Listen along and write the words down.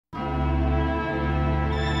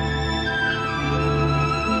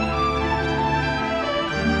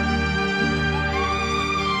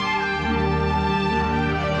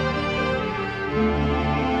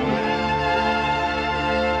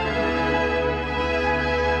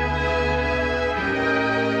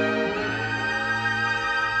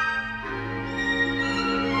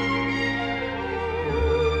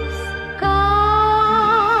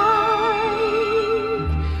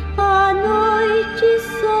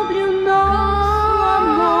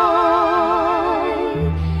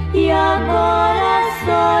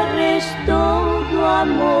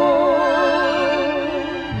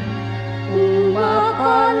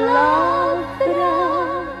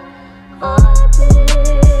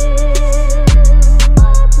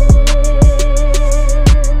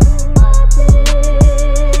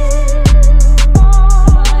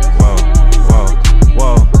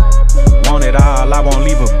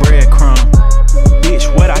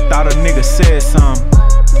said something.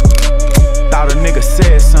 Thought a nigga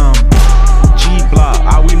said something. G-block,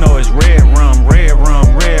 all we know is red rum, red rum,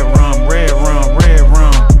 red rum, red rum, red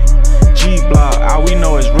rum. G-block, all we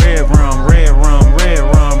know is red rum, red rum, red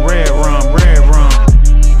rum, red rum, red rum.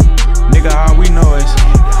 Nigga, all we know is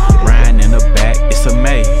riding in the back, it's a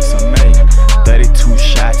May, it's a May. 32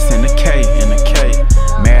 shots in the K, in the K.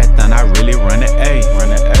 Marathon, I really run an A,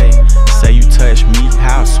 run an A. Say you touch me,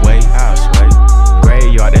 how sway, how sway.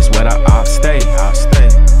 Graveyard, that's where the ops stay, I'll stay.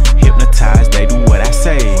 Hypnotized, they do what I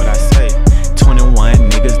say, what I say. 21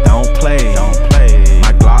 niggas don't play, don't play.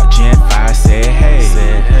 My Glock Gen 5 said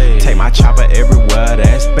hey, take my chopper everywhere,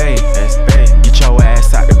 that's bae, that's bae. Get your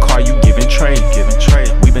ass out the car, you giving trade, giving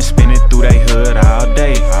trade. We been spinning through they hood all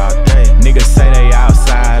day, all day. Niggas say they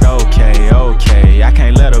outside, okay, okay. I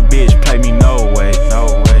can't let a bitch play me, no way,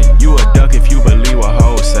 no way. You a duck if you believe what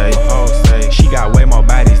hoes say, hoes say. She got way more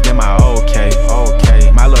bodies than my okay,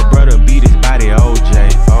 okay. My little brother beat his body,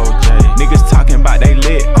 OJ, OJ. Niggas talking about they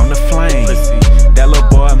lit on the flame. Pussy. That little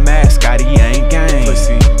boy mascot, he ain't game.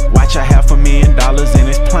 Pussy. Watch a $500,000 in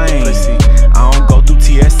his plane. Pussy. I don't go through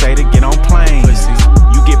TSA to get on plane. Pussy.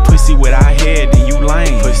 You get pussy without head, then you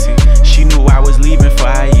lame. Pussy. She knew I was leaving before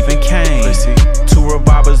I even came. Pussy. 2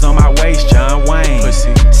 revolvers on my waist, John Wayne.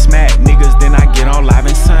 Pussy. Smack niggas, then I get on live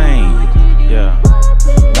insane. Yeah.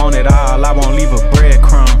 Want it all, I won't leave a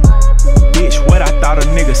breadcrumb. Bitch, what I thought a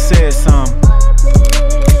nigga said something.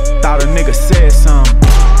 Thought a nigga said something.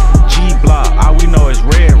 G-block, all we know is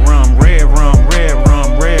red rum, red rum, red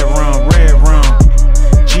rum, red rum, red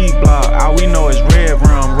rum. G-block, all we know is red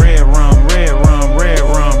rum, red rum, red rum, red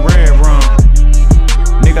rum, red rum.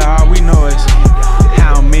 Nigga, all we know is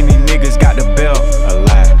how many niggas got the belt. A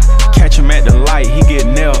lot. Catch him at the light, he get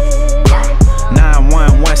nailed.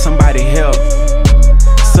 911, somebody help.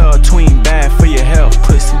 Sub-tween bad for your health,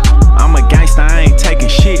 pussy. I'm a gangster, I ain't taking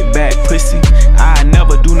shit back, pussy. I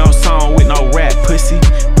never do no song with no rap, pussy.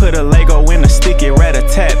 Put a Lego in a sticky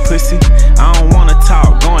rat-a-tat, pussy. I don't wanna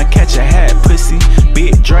talk, go and catch a hat, pussy.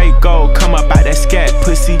 Big Draco, come up out that scat,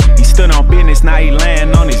 pussy. He stood on business, now he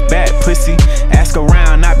laying on his back, pussy. Ask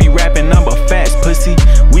around, I be rapping number facts, pussy.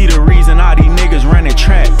 We the reason all these niggas running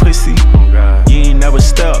track, pussy. You ain't never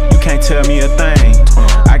stepped, you can't tell me a thing.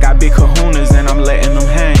 I got big kahunas and I'm letting them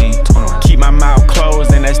hang. Keep my mouth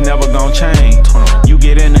closed and that's never gon' change. You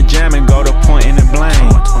get in the jam and go to pointing and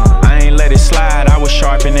blame. I ain't let it slide, I was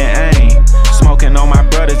sharpening aim. Smoking on my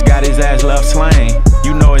brothers, got his ass left slain.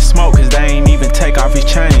 You know it's smoke cause they